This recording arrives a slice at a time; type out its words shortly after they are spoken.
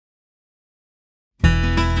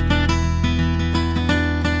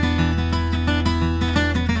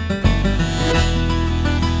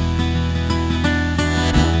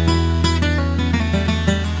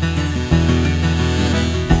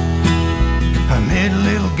met a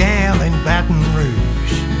little gal in Baton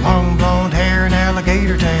Rouge, long blonde hair and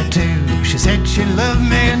alligator tattoo. She said she loved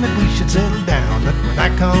me and that we should settle down, but when I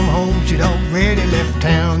come home she'd already left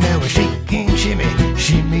town. Now we're shaking, shimmy,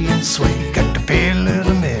 shimmy and sway, got the pedal to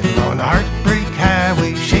the metal on the Heartbreak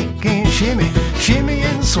Highway. Shaking, shimmy, shimmy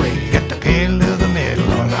and sway, got the pedal to the metal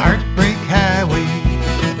on the Heartbreak Highway.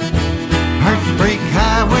 Heartbreak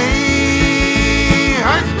Highway,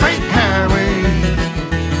 Heartbreak Highway.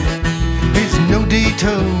 There's no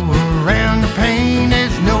detour around the pain,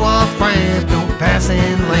 there's no off-ramp, no passing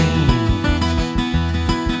lane.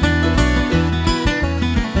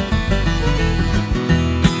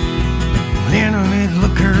 Then I met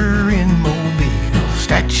Looker in Mobile,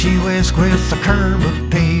 statuesque with a curb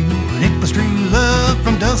appeal. It was true love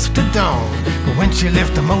from dusk to dawn, but when she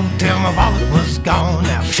left the motel my wallet was gone.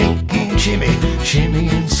 Now shaking, shimmy, shimmy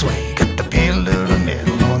and sway, got the pedal to the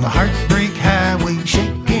metal on the Heartbreak Highway.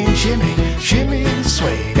 Shaking, shimmy, shimmy and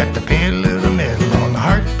sway, got the pedal to the metal on the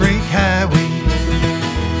Heartbreak Highway.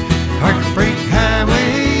 Heartbreak Highway,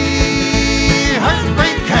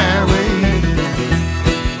 Heartbreak Highway.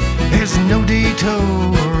 There's no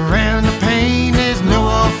detour around the pain, there's no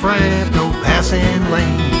off-ramp, no passing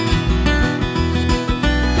lane.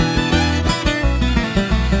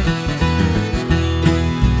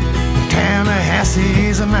 Tallahassee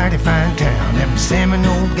is a mighty fine town, them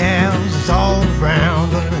Seminole gals is all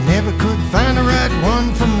around, but I never could find the right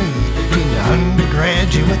one for me. Between the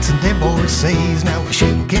undergraduates and divorcees, now we're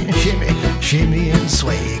shaking and shimmy, shimmy and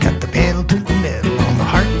sway, got the pedal to the metal on the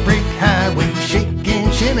Heartbreak Highway. Shaking,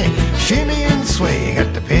 shimmy, shimmy and sway,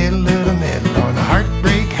 got the pedal to the metal on the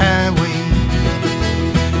Heartbreak Highway.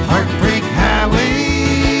 Heartbreak Highway,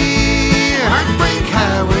 Heartbreak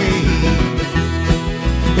Highway.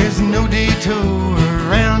 There's no detour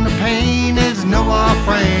around the pain, there's no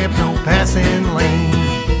off-ramp, no passing lane.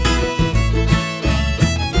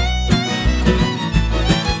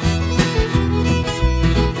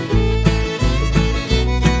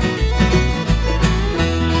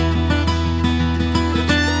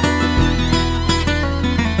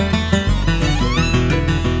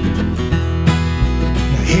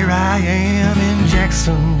 Here I am in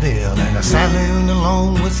Jacksonville, and I sat alone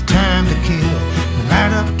alone with time to kill. And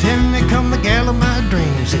right up to me come the gal of my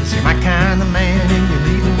dreams, says you're my kind of man and you're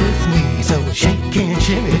leaving with me. So shaking,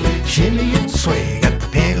 shimmy, shimmy and sway, got the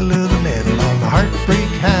pedal to the metal on the Heartbreak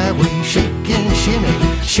Highway. Shaking, shimmy,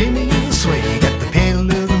 shimmy and sway, got the pedal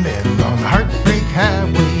to the metal on the Heartbreak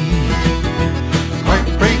Highway.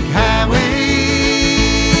 Heartbreak Highway,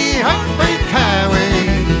 Heartbreak Highway.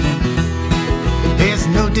 There's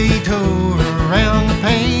no detour around the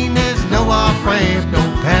pain, there's no off-ramp, no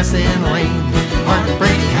passing lane.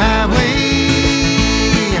 Heartbreak Highway,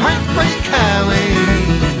 Heartbreak Highway.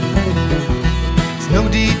 There's no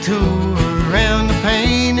detour around the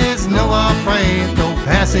pain, there's no off-ramp, no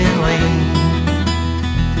passing lane.